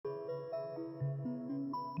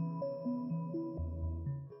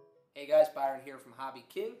Hey guys, Byron here from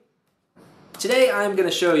HobbyKing. Today I'm going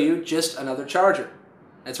to show you just another charger.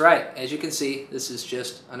 That's right, as you can see, this is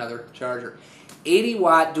just another charger. 80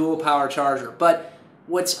 watt dual power charger. But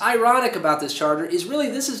what's ironic about this charger is really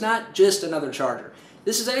this is not just another charger.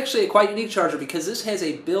 This is actually a quite unique charger because this has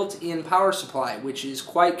a built-in power supply, which is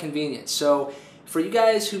quite convenient. So for you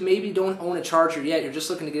guys who maybe don't own a charger yet, you're just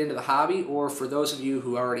looking to get into the hobby, or for those of you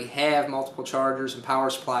who already have multiple chargers and power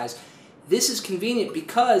supplies, this is convenient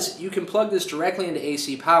because you can plug this directly into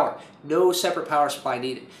AC power. No separate power supply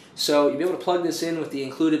needed. So you'll be able to plug this in with the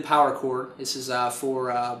included power cord. This is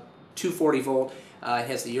for 240 volt. It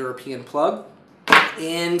has the European plug.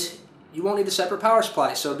 And you won't need a separate power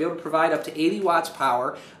supply. So you'll be able to provide up to 80 watts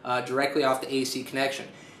power directly off the AC connection.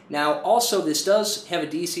 Now also this does have a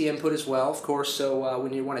DC input as well, of course, so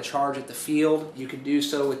when you want to charge at the field, you can do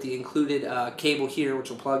so with the included cable here, which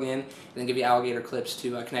will plug in and then give you alligator clips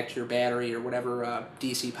to connect to your battery or whatever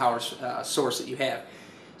DC power source that you have.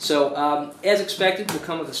 So as expected, will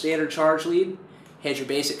come with a standard charge lead. Has your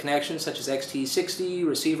basic connections such as XT60,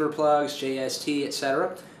 receiver plugs, JST,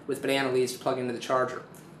 etc., with banana leads to plug into the charger.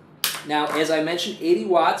 Now, as I mentioned, 80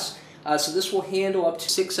 watts, so this will handle up to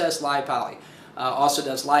 6S live poly. Also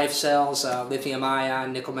does live cells, lithium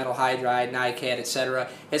ion, nickel metal hydride, NiCad, etc.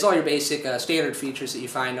 Has all your basic standard features that you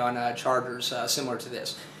find on chargers similar to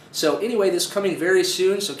this. So anyway, this is coming very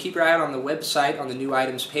soon, so keep your eye out on the website on the new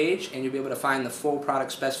items page, and you'll be able to find the full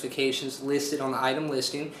product specifications listed on the item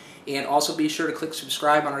listing. And also be sure to click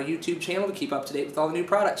subscribe on our YouTube channel to keep up to date with all the new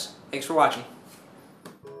products. Thanks for watching.